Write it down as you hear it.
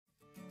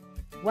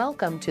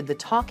Welcome to the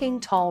Talking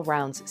Tall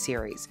Rounds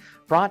series,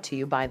 brought to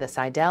you by the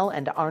Seidel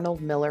and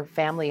Arnold Miller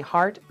Family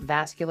Heart,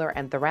 Vascular,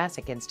 and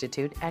Thoracic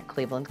Institute at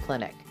Cleveland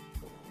Clinic.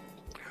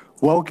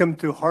 Welcome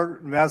to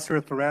Heart and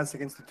Vascular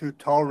Thoracic Institute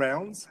Tall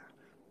Rounds.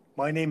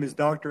 My name is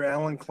Dr.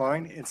 Allan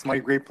Klein. It's my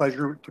great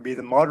pleasure to be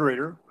the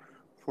moderator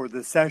for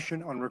the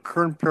session on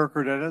recurrent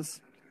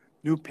pericarditis,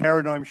 new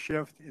paradigm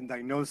shift in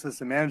diagnosis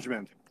and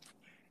management.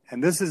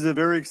 And this is a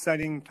very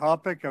exciting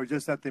topic. I was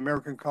just at the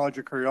American College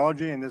of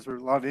Cardiology, and there's a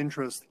lot of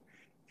interest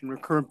in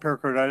recurrent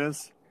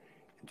pericarditis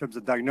in terms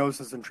of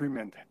diagnosis and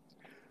treatment.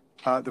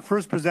 The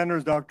first presenter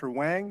is Dr.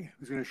 Wang,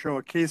 who's going to show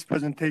a case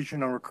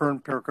presentation on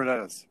recurrent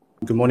pericarditis.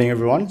 Good morning,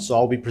 everyone. So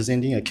I'll be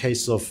presenting a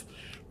case of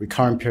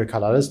recurrent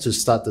pericarditis to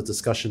start the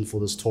discussion for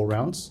this Tall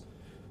Rounds.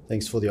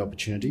 Thanks for the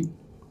opportunity.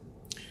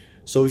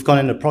 So we've got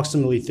an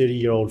approximately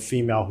 30-year-old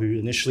female who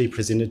initially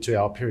presented to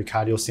our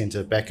pericardial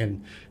center back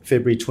in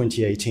February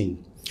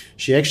 2018.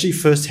 She actually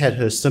first had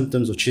her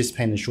symptoms of chest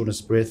pain and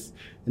shortness of breath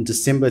in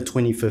December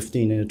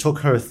 2015, and it took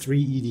her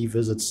 3 ED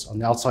visits on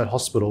the outside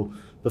hospital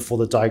before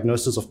the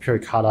diagnosis of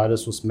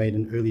pericarditis was made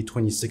in early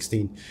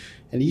 2016.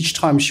 And each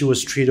time she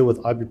was treated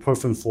with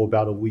ibuprofen for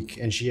about a week,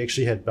 and she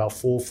actually had about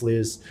 4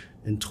 flares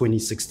in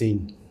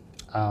 2016.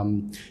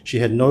 She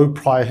had no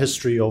prior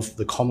history of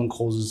the common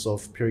causes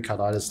of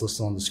pericarditis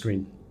listed on the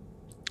screen.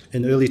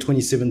 In early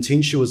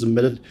 2017, she was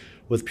admitted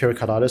with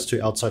pericarditis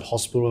to outside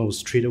hospital and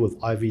was treated with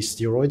IV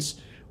steroids,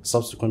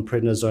 subsequent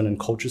prednisone and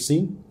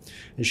colchicine.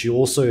 And she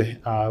also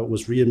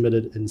was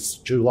readmitted in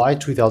July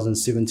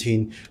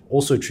 2017,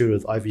 also treated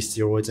with IV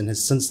steroids, and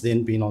has since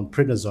then been on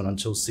prednisone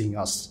until seeing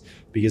us,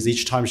 because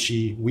each time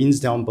she weans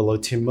down below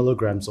 10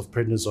 milligrams of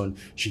prednisone,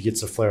 she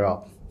gets a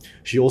flare-up.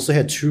 She also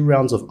had 2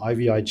 rounds of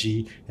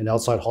IVIG in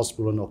outside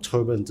hospital in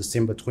October and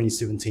December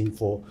 2017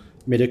 for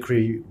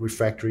medically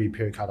refractory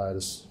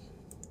pericarditis.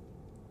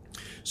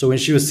 So when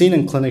she was seen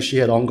in clinic, she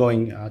had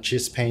ongoing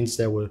chest pains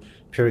that were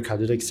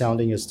pericarditic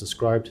sounding as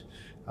described,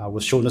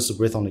 with shortness of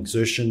breath on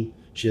exertion.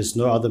 She has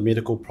no other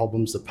medical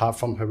problems apart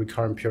from her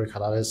recurrent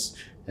pericarditis,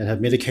 and her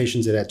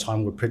medications at that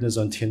time were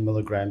prednisone 10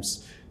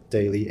 milligrams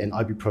daily and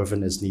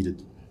ibuprofen as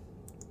needed.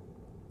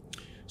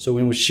 So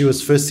when she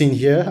was first seen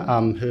here,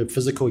 her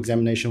physical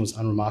examination was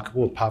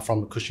unremarkable apart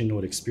from a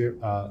cushion-node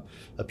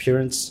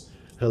appearance.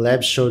 Her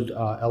labs showed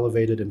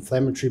elevated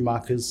inflammatory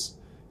markers,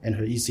 and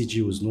her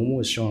ECG was normal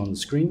as shown on the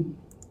screen.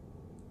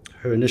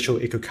 Her initial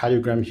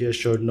echocardiogram here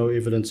showed no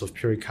evidence of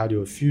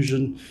pericardial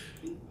effusion,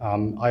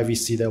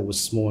 IVC that was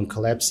small and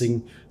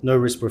collapsing, no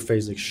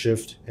respiraphasic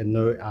shift, and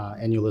no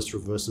annulus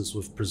reversus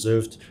with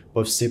preserved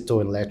both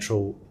septal and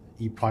lateral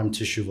E'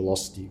 tissue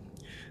velocity.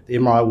 The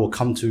MRI will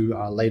come to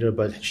later,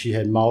 but she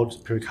had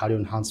mild pericardial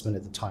enhancement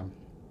at the time.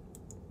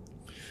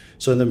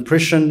 So the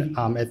impression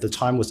at the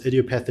time was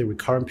idiopathic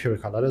recurrent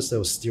pericarditis that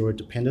was steroid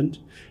dependent,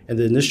 and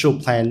the initial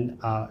plan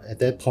at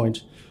that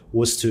point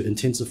was to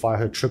intensify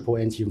her triple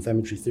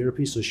anti-inflammatory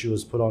therapy. So she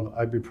was put on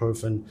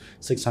ibuprofen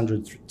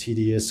 600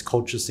 TDS,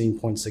 colchicine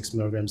 0.6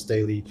 milligrams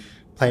daily,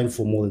 planned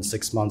for more than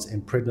 6 months,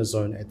 and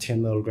prednisone at 10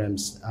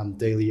 milligrams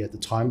daily at the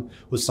time,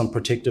 with some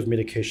protective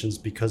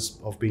medications because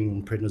of being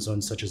on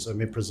prednisone, such as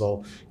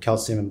omeprazole,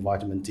 calcium, and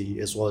vitamin D,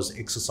 as well as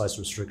exercise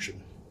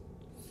restriction.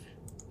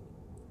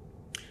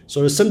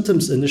 So her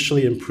symptoms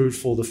initially improved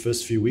for the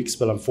first few weeks,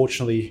 but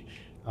unfortunately,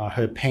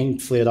 her pain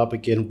flared up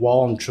again while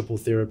on triple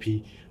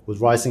therapy, with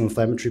rising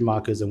inflammatory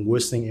markers and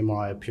worsening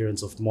MRI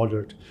appearance of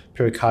moderate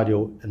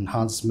pericardial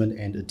enhancement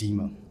and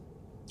edema.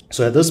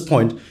 So at this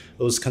point,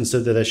 it was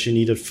considered that she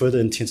needed further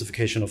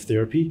intensification of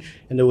therapy,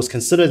 and it was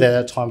considered at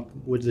that time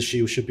whether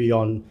she should be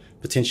on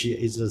potentially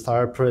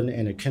azathioprine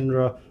and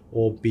anakinra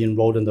or be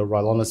enrolled in the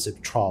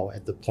rilonacept trial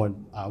at the point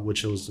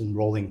which it was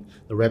enrolling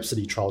the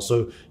Rhapsody trial.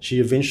 So she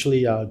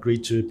eventually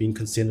agreed to being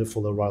consented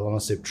for the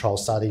rilonacept trial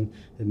starting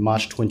in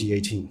March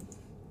 2018.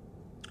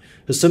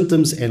 Her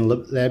symptoms and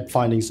lab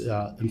findings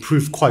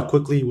improved quite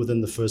quickly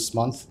within the first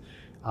month,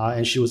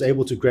 and she was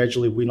able to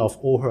gradually wean off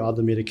all her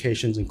other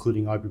medications,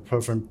 including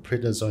ibuprofen,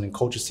 prednisone, and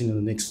colchicine in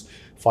the next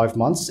 5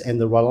 months.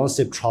 And the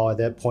rilonacept trial at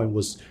that point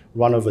was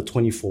run over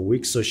 24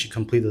 weeks, so she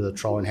completed the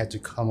trial and had to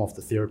come off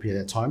the therapy at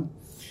that time.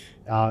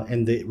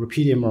 And the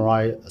repeat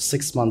MRI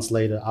 6 months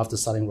later, after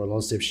starting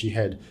rilonacept, she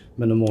had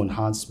minimal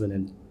enhancement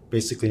and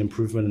basically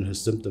improvement in her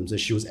symptoms, and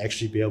she was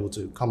actually be able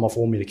to come off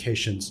all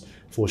medications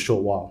for a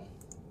short while.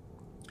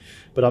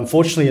 But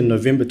unfortunately, in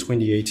November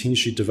 2018,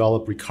 she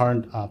developed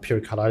recurrent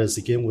pericarditis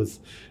again with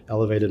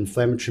elevated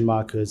inflammatory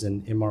markers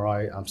and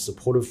MRI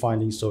supportive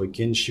findings. So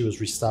again, she was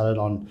restarted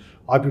on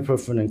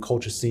ibuprofen and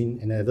colchicine,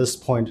 and at this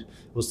point, it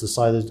was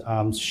decided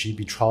she'd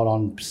be trialed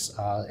on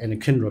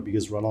anakinra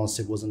because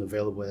rilonacept wasn't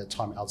available at that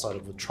time outside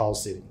of the trial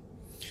setting.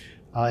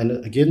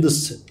 And again,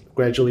 this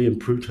gradually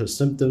improved her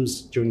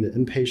symptoms during the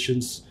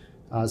inpatients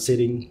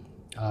setting,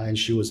 and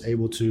she was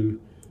able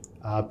to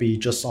be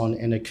just on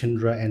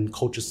anakinra and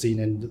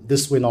colchicine, and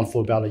this went on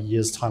for about a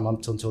year's time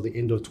up until the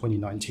end of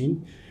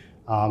 2019,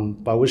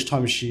 by which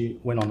time she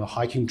went on a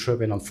hiking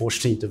trip and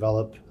unfortunately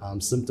developed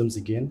symptoms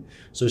again.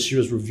 So she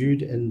was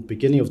reviewed in the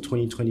beginning of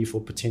 2020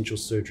 for potential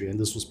surgery, and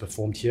this was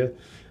performed here.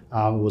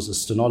 It was a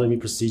sternotomy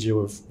procedure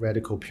with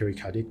radical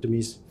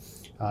pericardectomies.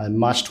 In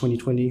March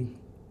 2020,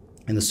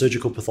 and the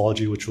surgical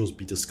pathology, which will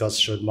be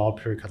discussed, showed mild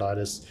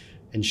pericarditis,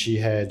 and she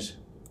had,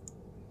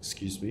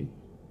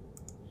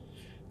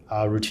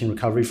 routine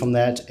recovery from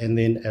that. And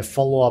then a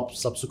follow-up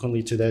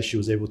subsequently to that, she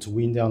was able to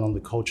wean down on the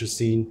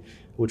colchicine,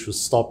 which was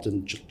stopped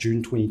in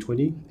June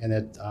 2020. And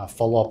that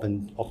follow-up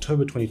in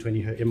October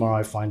 2020, her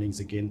MRI findings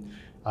again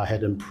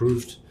had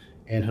improved.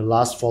 And her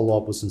last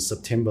follow-up was in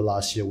September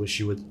last year, where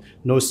she, with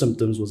no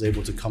symptoms, was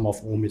able to come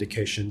off all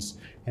medications.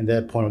 And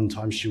at that point in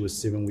time, she was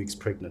 7 weeks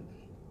pregnant.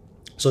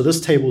 So this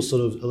table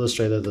sort of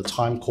illustrated the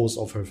time course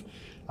of her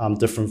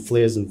different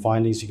flares and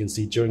findings. You can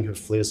see during her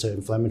flares, her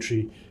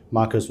inflammatory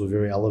markers were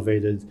very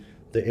elevated.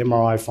 The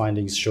MRI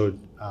findings showed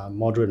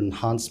moderate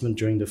enhancement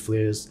during the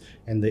flares,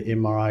 and the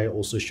MRI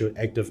also showed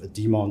active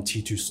edema on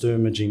T2 stir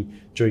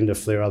imaging during the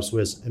flare-ups,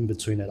 whereas in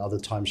between at other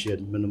times she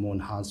had minimal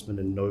enhancement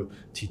and no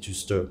T2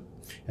 stir.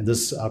 And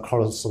this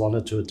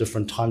corresponded to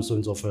different time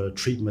zones of her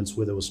treatments,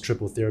 where there was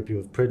triple therapy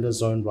with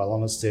prednisone,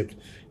 rilonacept,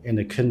 and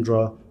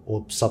anakinra,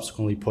 or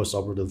subsequently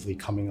post-operatively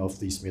coming off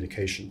these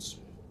medications.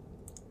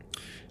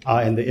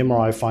 And the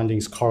MRI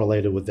findings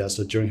correlated with that.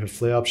 So during her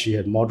flare-up, she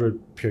had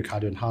moderate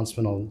pericardial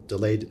enhancement on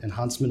delayed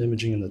enhancement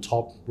imaging in the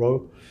top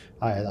row,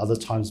 at other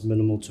times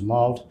minimal to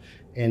mild,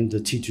 and the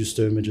T2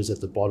 stir images at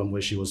the bottom,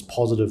 where she was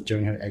positive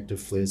during her active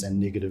flares and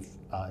negative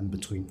in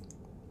between.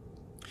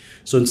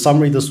 So in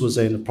summary, this was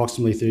an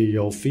approximately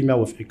 30-year-old female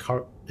with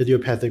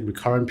idiopathic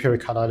recurrent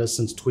pericarditis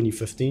since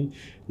 2015,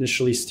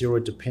 initially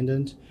steroid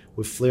dependent,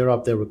 with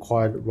flare-up that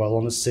required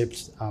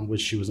rilonacept,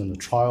 which she was in the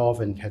trial of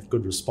and had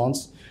good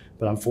response.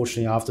 But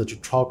unfortunately, after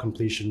trial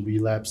completion,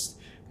 relapsed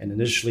and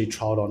initially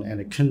trialed on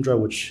anakinra,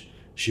 which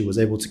she was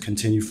able to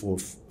continue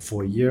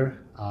for a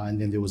year. And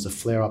then there was a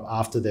flare-up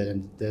after that,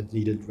 and that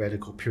needed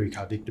radical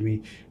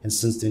pericardectomy. And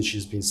since then,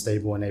 she's been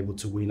stable and able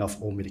to wean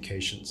off all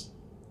medications.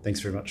 Thanks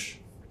very much.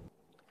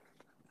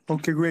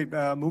 Okay, great.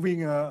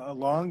 Moving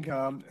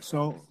along.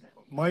 So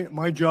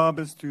my job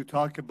is to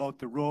talk about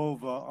the role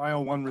of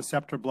IL-1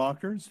 receptor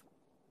blockers.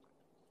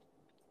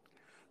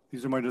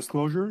 These are my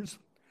disclosures.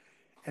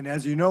 And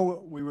as you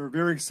know, we were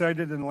very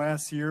excited in the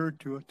last year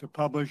to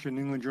publish in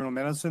New England Journal of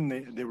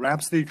Medicine the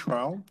Rhapsody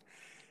trial.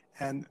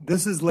 And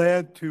this has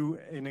led to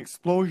an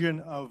explosion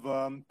of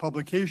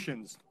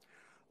publications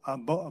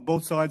on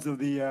both sides of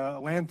the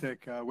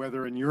Atlantic,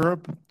 whether in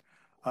Europe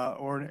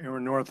or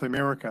in North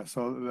America.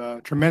 So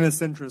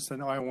tremendous interest in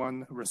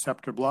IL-1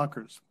 receptor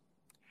blockers.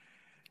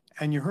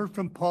 And you heard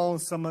from Paul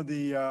some of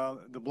the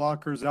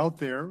blockers out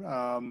there.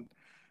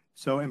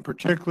 So in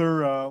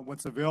particular,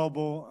 what's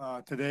available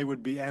today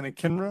would be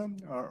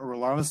anakinra or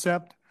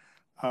rilonacept.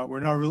 We're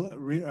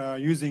not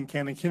using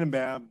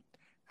canakinumab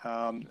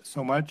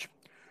so much.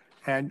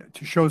 And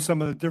to show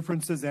some of the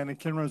differences,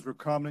 anakinra is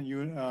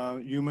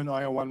recombinant human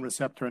IL-1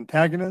 receptor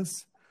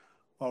antagonist,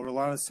 while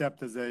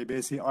rilonacept is a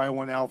basically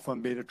IL-1 alpha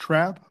and beta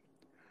trap.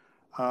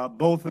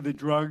 Both of the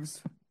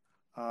drugs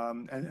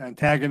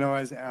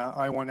antagonize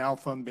IL-1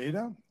 alpha and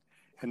beta,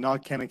 and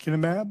not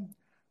canakinumab.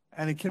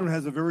 Anakinra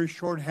has a very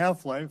short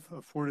half-life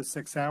of 4 to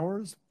 6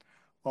 hours,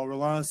 while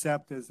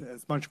rilonacept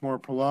is much more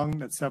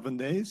prolonged at 7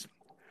 days.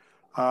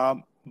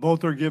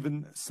 Both are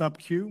given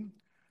sub-Q.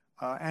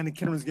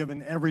 Anakinra is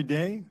given every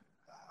day,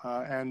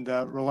 and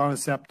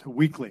rilonacept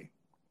weekly.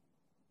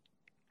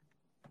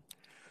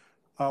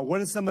 What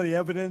is some of the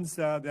evidence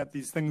that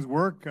these things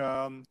work?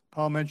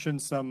 Paul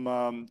mentioned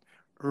some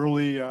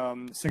early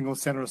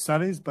single-center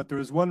studies, but there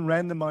was one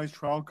randomized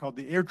trial called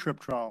the AirTrip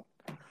trial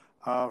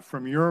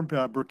from Europe,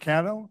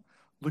 Burkano,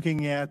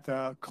 looking at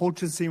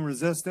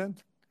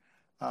colchicine-resistant,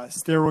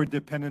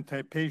 steroid-dependent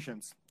type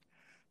patients.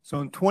 So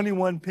in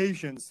 21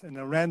 patients in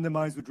a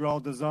randomized withdrawal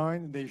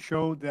design, they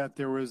showed that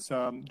there was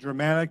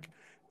dramatic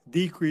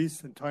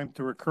decrease in time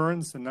to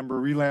recurrence and number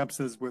of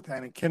relapses with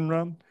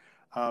anakinra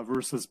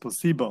versus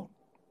placebo.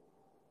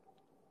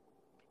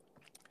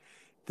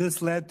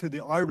 This led to the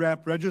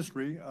IRAP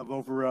registry of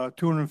over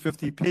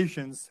 250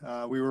 patients.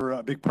 We were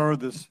a big part of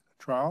this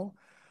trial,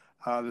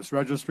 this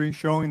registry,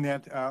 showing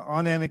that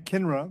on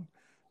anakinra,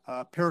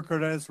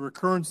 pericarditis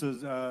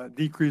recurrences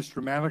decreased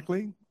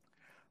dramatically.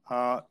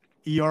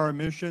 ER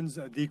admissions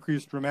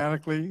decreased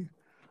dramatically.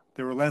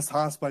 There were less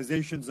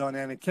hospitalizations on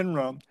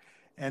anakinra,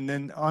 and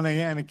then on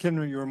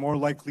anakinra, you were more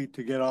likely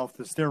to get off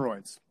the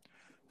steroids.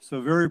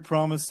 So very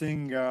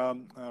promising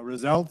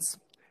results,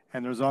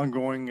 and there's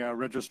ongoing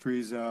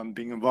registries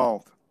being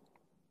involved.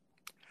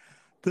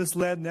 This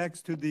led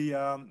next to the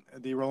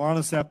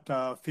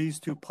rilonacept phase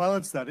 2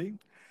 pilot study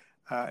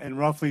in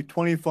roughly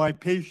 25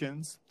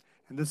 patients,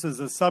 and this is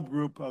a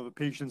subgroup of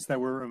patients that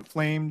were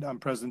inflamed on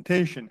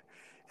presentation.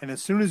 And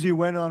as soon as you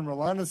went on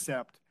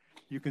rilonacept,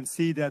 you can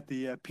see that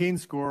the pain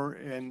score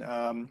in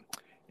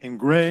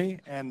gray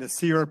and the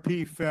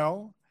CRP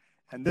fell,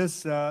 and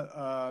this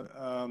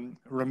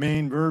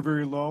remained very,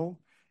 very low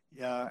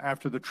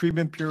after the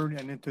treatment period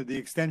and into the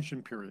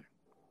extension period.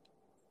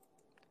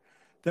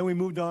 Then we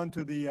moved on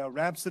to the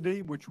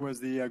Rhapsody, which was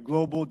the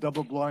global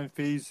double-blind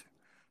phase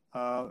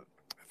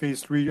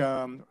 3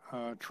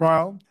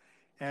 trial.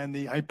 And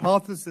the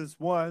hypothesis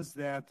was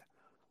that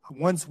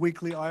once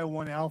weekly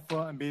IL-1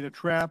 alpha and beta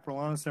trap,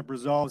 rilonacept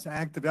resolves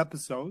active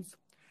episodes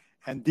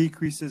and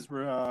decreases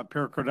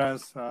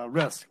pericarditis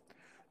risk.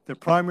 The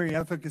primary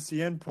efficacy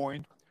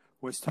endpoint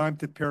was time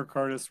to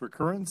pericarditis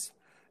recurrence,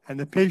 and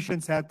the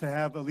patients had to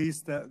have at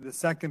least the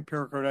second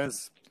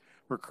pericarditis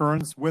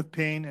recurrence with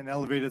pain and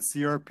elevated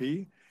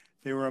CRP.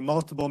 They were on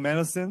multiple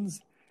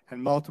medicines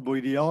and multiple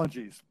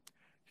etiologies.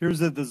 Here's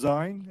the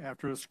design.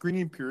 After a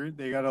screening period,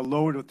 they got a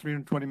load of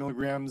 320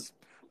 milligrams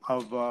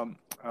of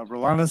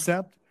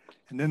rilonacept,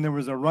 and then there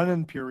was a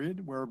run-in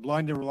period where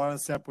blinded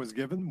rilonacept was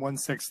given,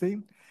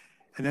 160,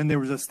 and then there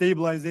was a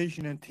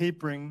stabilization and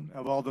tapering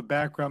of all the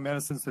background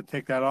medicines to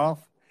take that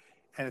off.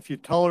 And if you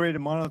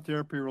tolerated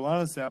monotherapy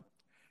rilonacept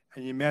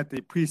and you met the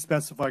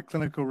pre-specified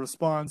clinical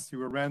response, you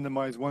were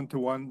randomized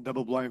 1-to-1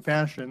 double-blind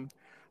fashion,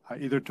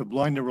 either to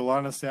blinded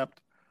rilonacept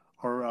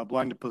or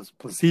blinded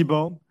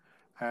placebo.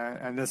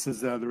 And this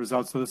is the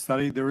results of the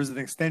study. There is an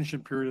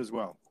extension period as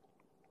well.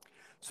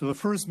 So the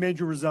first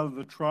major result of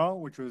the trial,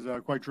 which was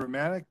quite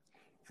dramatic,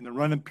 in the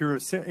run-in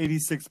period of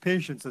 86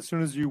 patients, as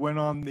soon as you went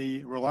on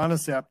the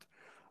rilonacept,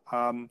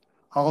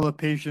 all the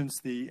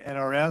patients, the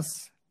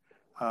NRS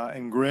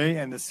in gray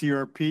and the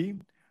CRP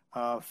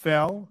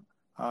fell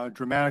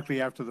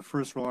dramatically after the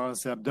first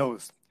rilonacept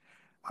dose.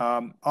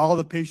 All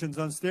the patients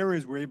on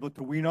steroids were able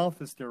to wean off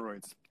the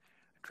steroids,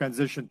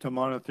 transition to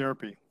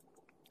monotherapy.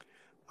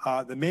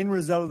 The main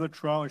result of the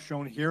trial is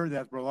shown here,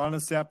 that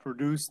rilonacept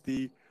reduced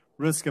the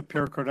risk of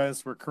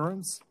pericarditis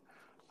recurrence.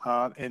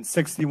 In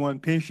 61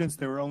 patients,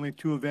 there were only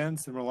 2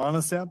 events in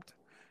rilonacept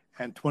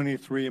and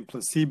 23 in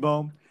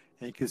placebo.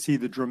 And you can see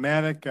the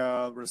dramatic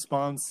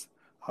response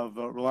of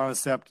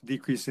rilonacept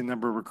decreasing the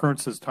number of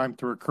recurrences, time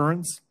to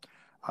recurrence,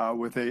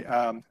 with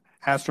a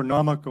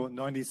astronomical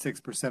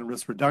 96%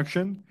 risk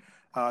reduction.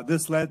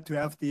 This led to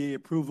FDA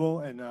approval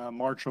in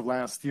March of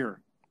last year.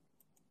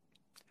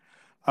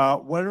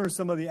 What are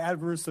some of the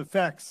adverse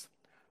effects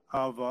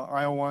of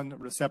IL-1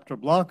 receptor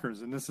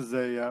blockers? And this is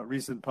a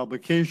recent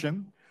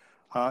publication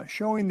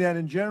showing that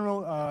in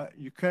general,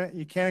 you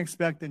can't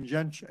expect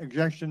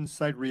injection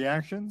site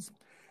reactions,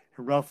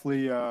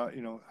 roughly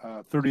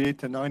 38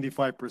 to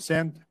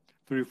 95%,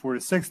 34 to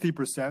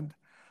 60%.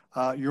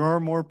 You are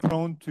more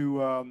prone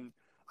to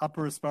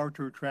upper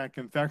respiratory tract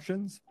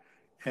infections,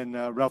 and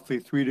roughly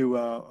 3 to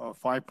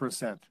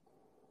 5%.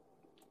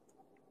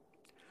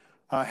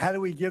 How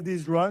do we give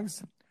these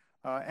drugs?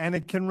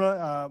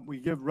 Anakinra, we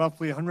give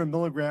roughly 100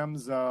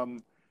 milligrams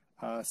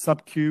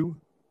sub-Q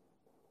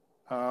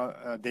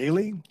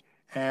daily.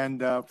 And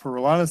for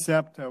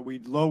rilonacept, we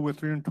load with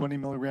 320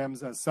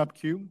 milligrams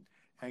sub-Q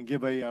and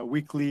give a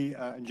weekly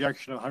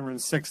injection of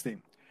 160.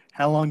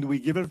 How long do we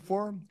give it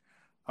for?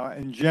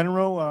 In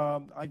general,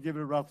 I give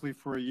it roughly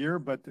for a year,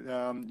 but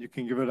you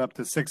can give it up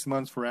to 6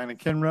 months for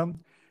anakinra,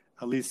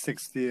 at least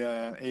 6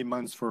 to 8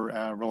 months for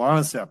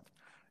rilonacept.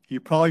 You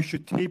probably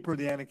should taper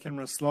the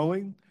anakinra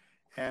slowly.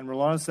 And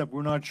rilonacept,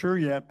 we're not sure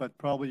yet, but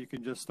probably you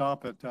can just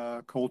stop it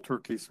cold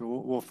turkey. So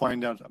we'll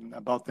find out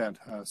about that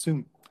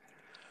soon.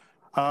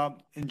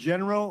 In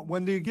general,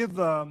 when do you give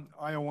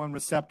IL-1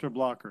 receptor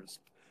blockers?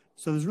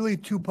 So there's really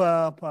 2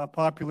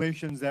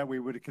 populations that we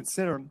would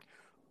consider.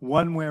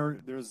 One where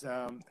there's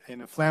an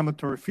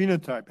inflammatory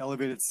phenotype,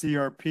 elevated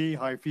CRP,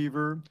 high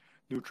fever,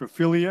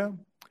 neutrophilia,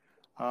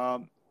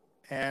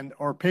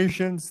 or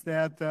patients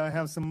that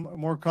have some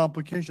more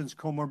complications,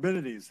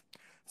 comorbidities,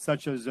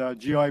 such as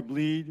GI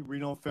bleed,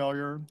 renal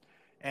failure,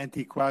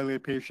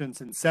 anticoagulated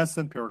patients,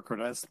 incessant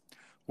pericarditis.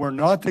 Where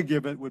not to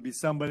give it would be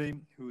somebody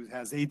who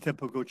has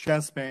atypical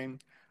chest pain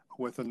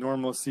with a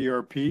normal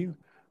CRP,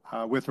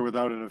 with or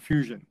without an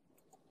effusion.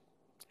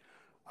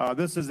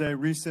 This is a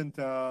recent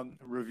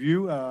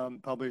review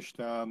published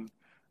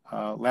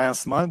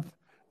last month,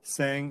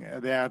 saying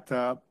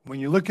that when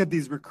you look at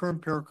these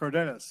recurrent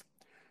pericarditis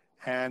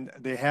and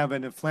they have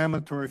an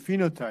inflammatory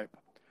phenotype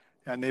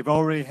and they've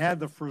already had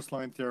the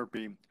first-line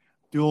therapy,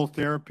 dual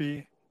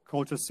therapy,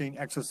 colchicine,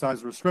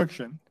 exercise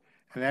restriction,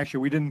 and actually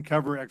we didn't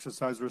cover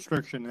exercise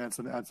restriction, that's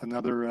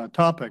another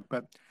topic,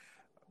 but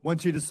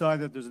once you decide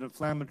that there's an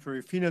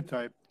inflammatory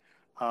phenotype,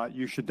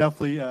 you should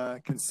definitely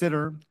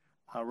consider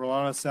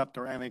rilonacept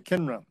or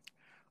anakinra.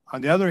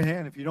 On the other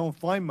hand, if you don't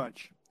find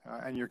much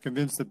and you're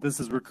convinced that this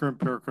is recurrent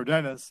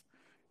pericarditis,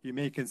 you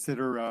may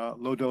consider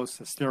low-dose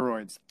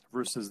steroids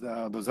versus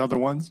those other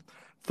ones.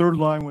 Third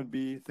line would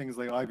be things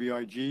like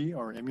IVIG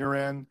or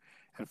Imuran,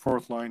 and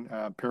fourth line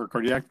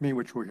pericardiectomy,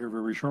 which we'll hear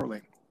very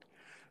shortly.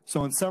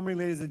 So in summary,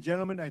 ladies and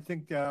gentlemen, I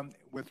think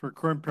with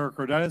recurrent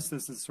pericarditis,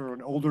 this is sort of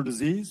an older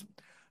disease.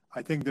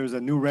 I think there's a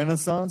new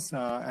renaissance,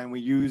 and we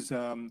use,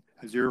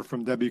 as you heard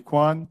from Debbie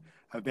Kwan,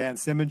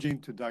 advanced imaging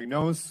to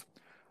diagnose.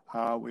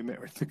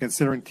 We're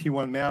considering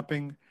T1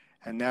 mapping,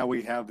 and now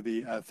we have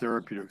the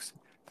therapeutics.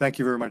 Thank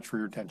you very much for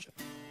your attention.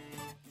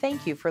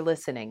 Thank you for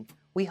listening.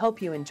 We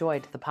hope you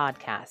enjoyed the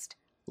podcast.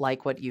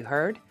 Like what you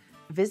heard?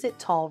 Visit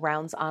Tall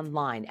Rounds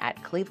online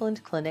at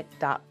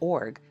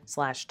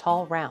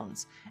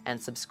clevelandclinic.org/tallrounds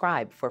and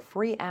subscribe for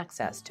free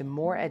access to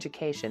more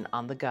education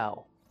on the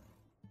go.